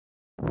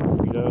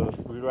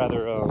we'd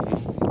rather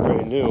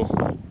create a new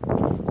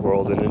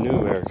world and a new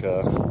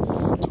America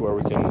to where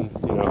we can,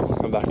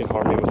 come back in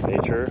harmony with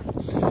nature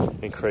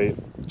and create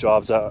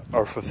jobs that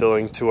are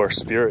fulfilling to our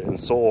spirit and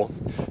soul,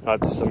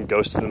 not to some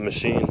ghost in the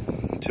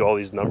machine, to all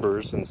these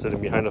numbers and sitting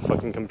behind a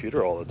fucking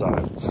computer all the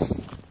time.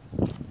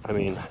 I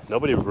mean,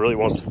 nobody really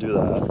wants to do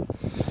that.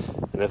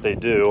 And if they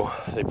do,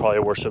 they probably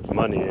worship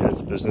money and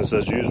it's business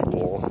as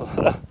usual.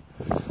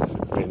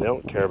 I mean, they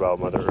don't care about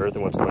Mother Earth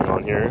and what's going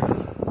on here,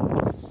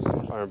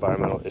 our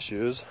environmental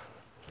issues.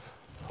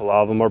 A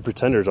lot of them are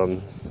pretenders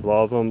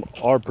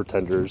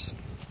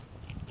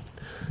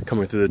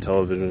coming through the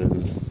television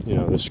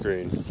and, the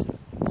screen.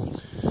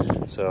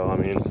 So, I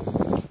mean,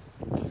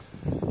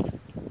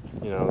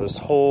 this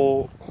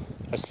whole,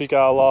 I speak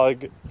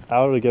out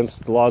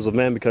against the laws of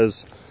man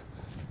because,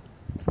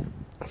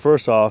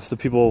 first off, the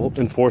people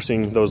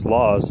enforcing those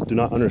laws do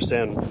not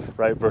understand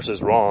right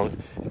versus wrong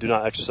and do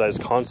not exercise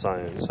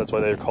conscience. That's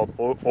why they're called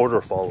order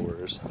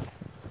followers.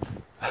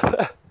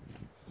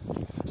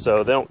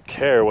 So they don't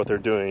care what they're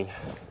doing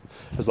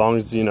as long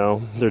as,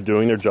 they're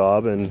doing their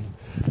job and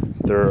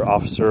their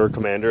officer or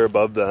commander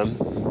above them,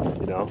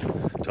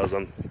 tells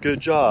them, good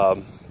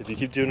job. If you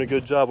keep doing a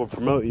good job, we'll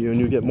promote you and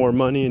you get more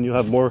money and you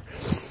have more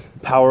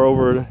power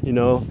over,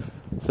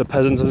 the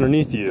peasants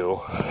underneath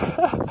you.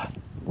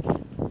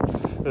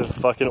 The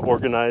fucking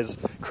organized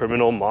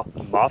criminal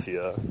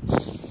mafia.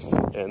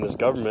 And this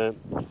government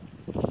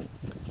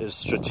is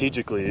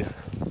strategically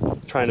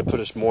trying to put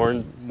us more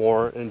and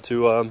more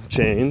into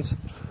chains,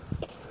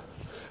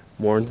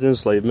 more into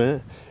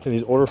enslavement, and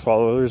these order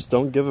followers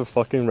don't give a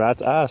fucking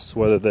rat's ass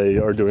whether they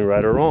are doing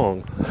right or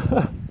wrong.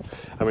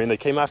 I mean, they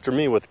came after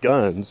me with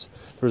guns.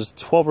 There was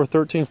 12 or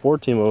 13,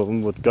 14 of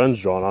them with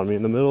guns drawn on me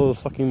in the middle of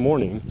the fucking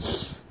morning,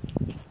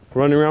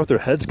 running around with their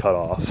heads cut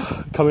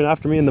off, coming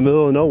after me in the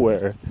middle of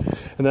nowhere.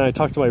 And then I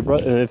talked to my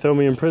brother, and they throw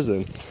me in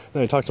prison.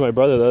 And I talked to my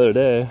brother the other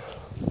day,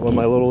 one of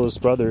my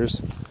littlest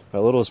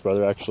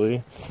brother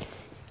actually,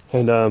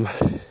 and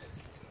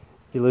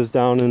he lives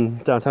down in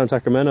downtown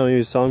Sacramento, and he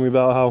was telling me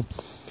about how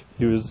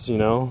he was,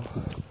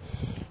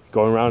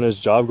 going around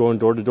his job, going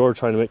door to door,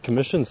 trying to make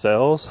commission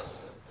sales.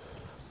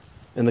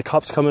 And the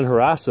cops come and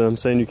harass him,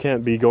 saying you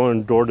can't be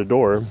going door to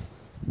door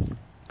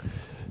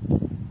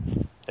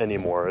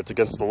anymore. It's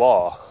against the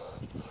law.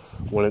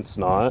 When it's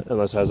not,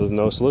 unless it has a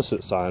no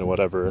solicit sign,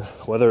 whatever.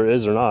 Whether it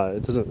is or not,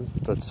 it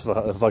doesn't, that's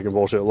a fucking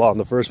bullshit law in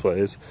the first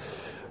place.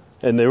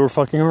 And they were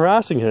fucking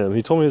harassing him.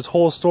 He told me his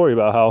whole story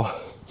about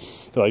how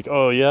they're like,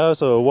 oh yeah,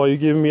 so why are you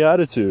giving me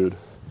attitude?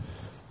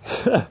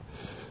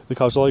 The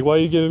cops are like, why are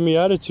you giving me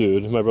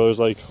attitude? And my brother's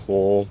like,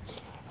 well,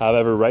 I have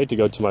every right to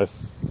go to my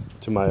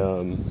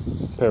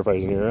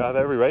paraphrasing here, I have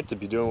every right to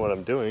be doing what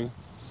I'm doing.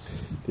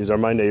 These are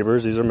my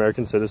neighbors, these are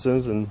American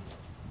citizens, and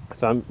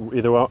if I'm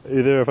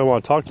either if I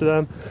want to talk to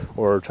them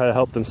or try to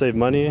help them save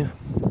money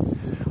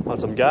on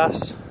some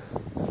gas,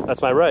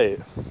 that's my right.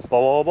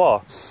 Blah blah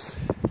blah.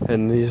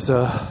 And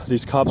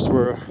these cops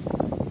were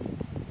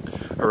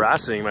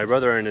harassing my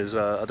brother and his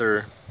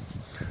other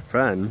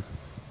friend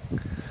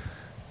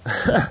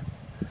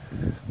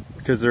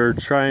because they're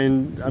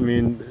trying. I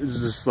mean,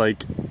 it's just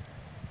like,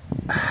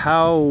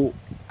 how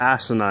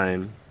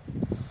asinine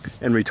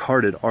and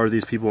retarded are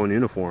these people in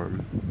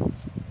uniform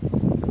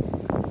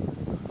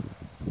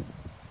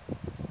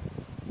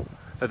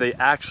that they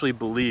actually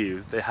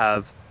believe they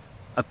have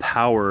a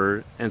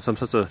power and some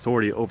sense of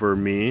authority over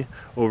me,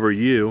 over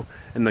you,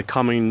 and the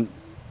coming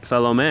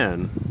fellow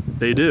man.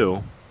 They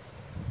do.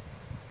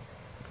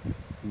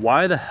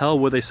 Why the hell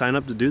would they sign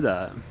up to do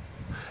that?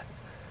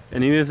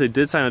 And even if they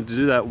did sign up to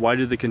do that, why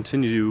do they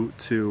continue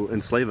to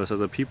enslave us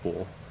as a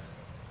people?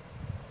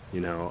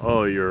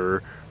 Oh,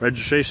 your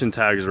registration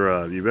tags are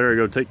up, you better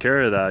go take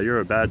care of that, you're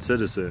a bad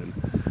citizen.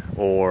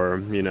 Or,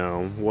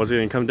 what's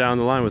going to come down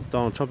the line with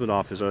Donald Trump in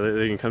office? Are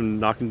they going to come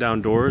knocking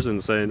down doors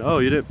and saying, oh,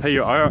 you didn't pay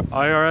your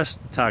IRS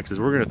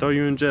taxes, we're going to throw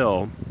you in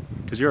jail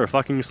because you're a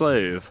fucking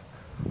slave?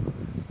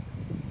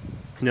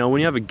 When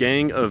you have a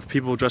gang of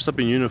people dressed up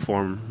in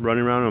uniform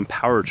running around on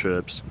power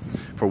trips,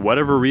 for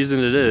whatever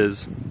reason it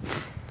is,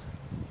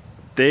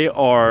 they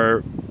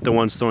are the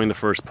ones throwing the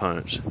first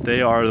punch.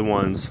 They are the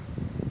ones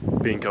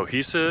being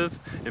cohesive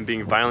and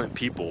being violent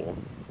people.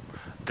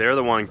 They're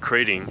the one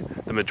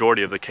creating the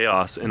majority of the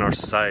chaos in our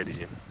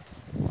society.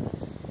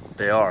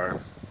 They are.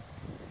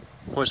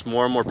 I wish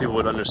more and more people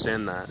would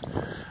understand that.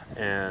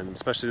 And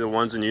especially the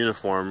ones in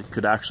uniform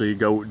could actually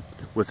go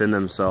within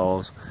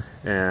themselves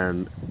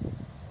and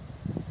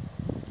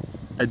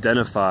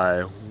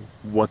identify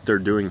what they're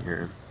doing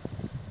here.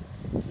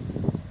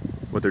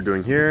 What they're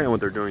doing here and what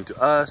they're doing to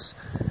us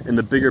in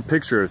the bigger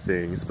picture of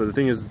things. But the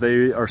thing is,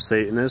 they are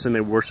Satanists and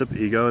they worship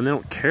ego and they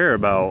don't care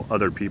about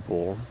other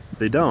people.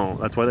 They don't.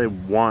 That's why they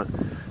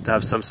want to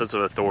have some sense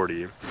of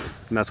authority.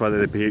 And that's why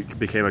they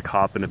became a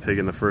cop and a pig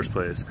in the first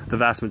place. The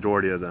vast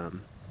majority of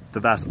them. The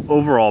vast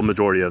overall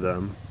majority of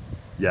them.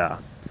 Yeah.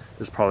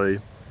 There's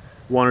probably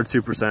 1 or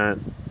 2%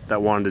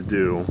 that wanted to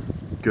do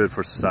good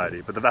for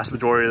society. But the vast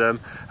majority of them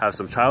have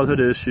some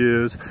childhood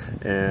issues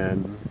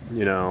and,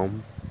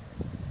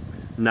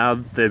 now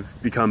they've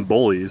become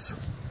bullies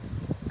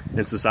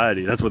in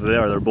society. That's what they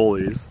are. They're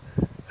bullies.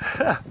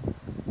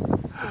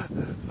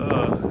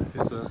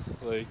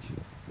 Like,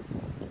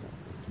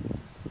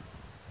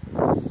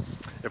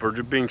 if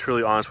we're being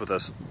truly honest with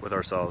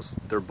ourselves,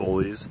 they're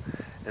bullies,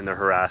 and they're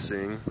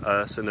harassing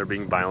us, and they're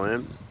being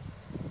violent,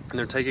 and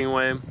they're taking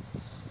away.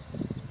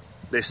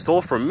 They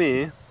stole from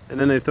me, and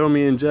then they throw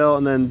me in jail,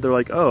 and then they're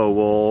like, oh,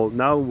 well,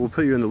 now we'll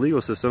put you in the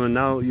legal system, and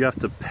now you have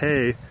to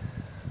pay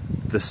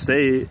the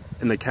state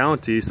and the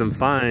county some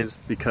fines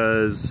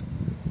because,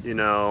 you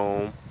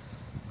know,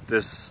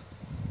 this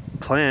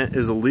plant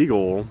is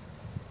illegal,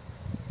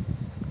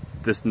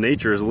 this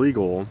nature is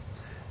illegal,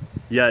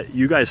 yet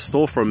you guys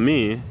stole from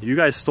me,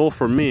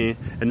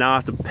 and now I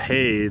have to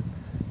pay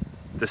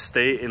the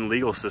state and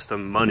legal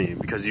system money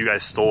because you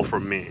guys stole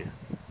from me.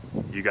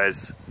 You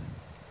guys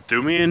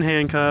threw me in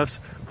handcuffs,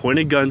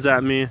 pointed guns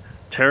at me,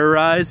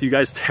 terrorized. You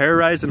guys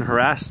terrorized and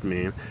harassed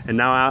me, and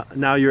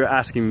now you're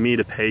asking me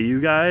to pay you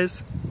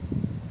guys?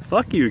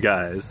 Fuck you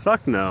guys.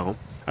 Fuck no.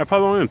 I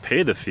probably won't even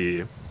pay the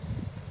fee.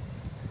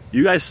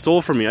 You guys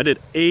stole from me. I did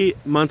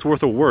 8 months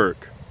worth of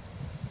work.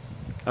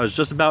 I was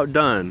just about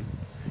done.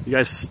 You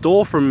guys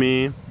stole from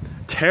me,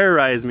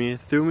 terrorized me,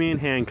 threw me in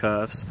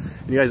handcuffs,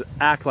 and you guys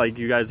act like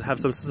you guys have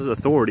some sense of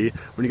authority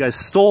when you guys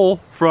stole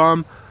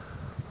from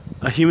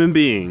a human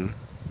being.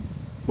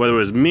 Whether it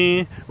was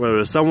me, whether it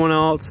was someone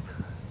else,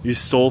 you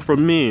stole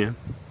from me.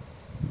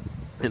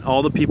 And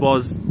all the people I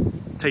was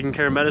taking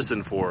care of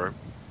medicine for.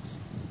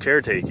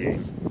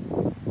 Caretaking.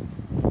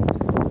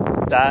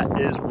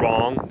 That is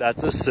wrong,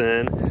 that's a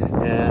sin,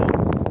 and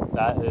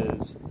that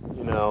is,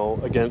 you know,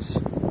 against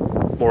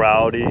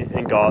morality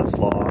and God's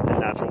law and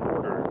natural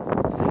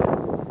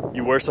order.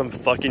 You wear some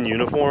fucking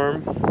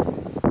uniform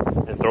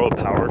and throw a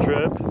power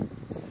trip.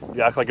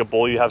 You act like a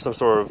bull, you have some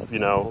sort of, you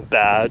know,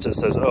 badge that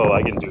says, oh,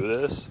 I can do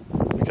this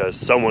because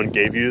someone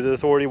gave you the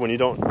authority when you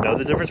don't know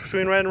the difference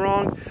between right and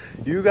wrong.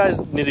 You guys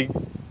need to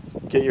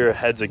get your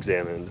heads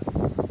examined.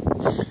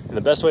 And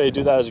the best way to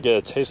do that is to get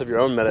a taste of your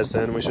own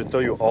medicine. We should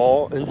throw you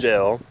all in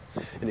jail,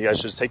 and you guys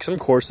should take some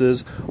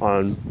courses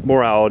on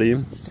morality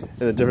and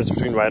the difference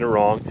between right and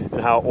wrong,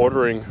 and how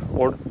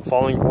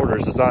following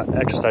orders does not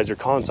exercise your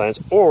conscience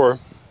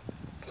or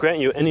grant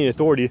you any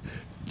authority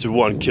to,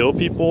 one, kill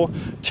people,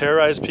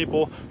 terrorize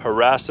people,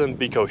 harass them,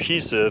 be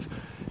cohesive,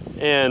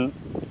 and,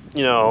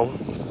 you know,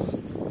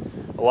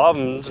 a lot of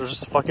them are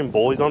just fucking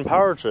bullies on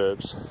power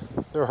trips.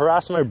 They were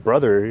harassing my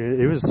brother.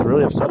 He was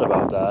really upset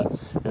about that.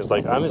 And it's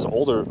like, I'm his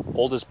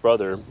oldest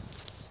brother.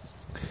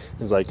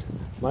 It's like,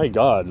 my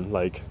God,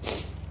 like,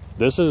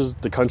 this is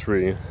the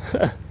country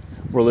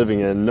we're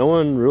living in. No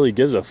one really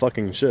gives a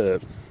fucking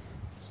shit.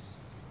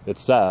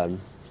 It's sad.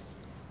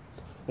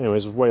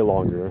 Anyways, way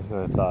longer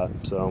than I thought,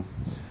 so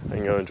I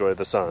can go enjoy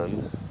the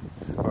sun,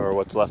 or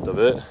what's left of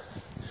it,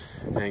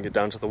 and get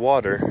down to the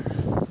water.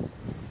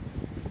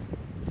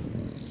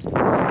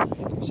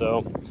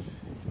 So,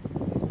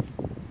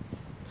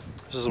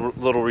 this is a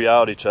little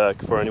reality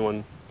check for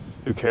anyone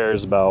who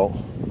cares about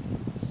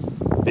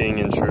being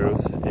in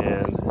truth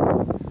and,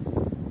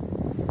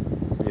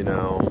 you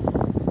know,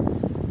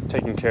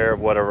 taking care of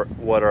what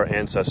our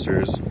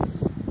ancestors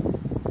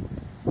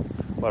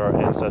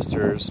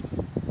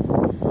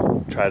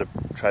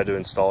try to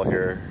install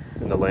here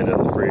in the land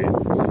of the free,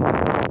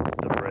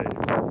 the brave.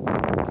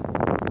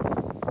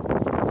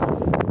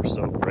 We're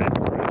so brave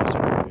and courageous.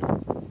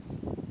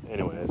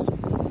 Anyways,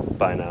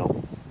 bye now.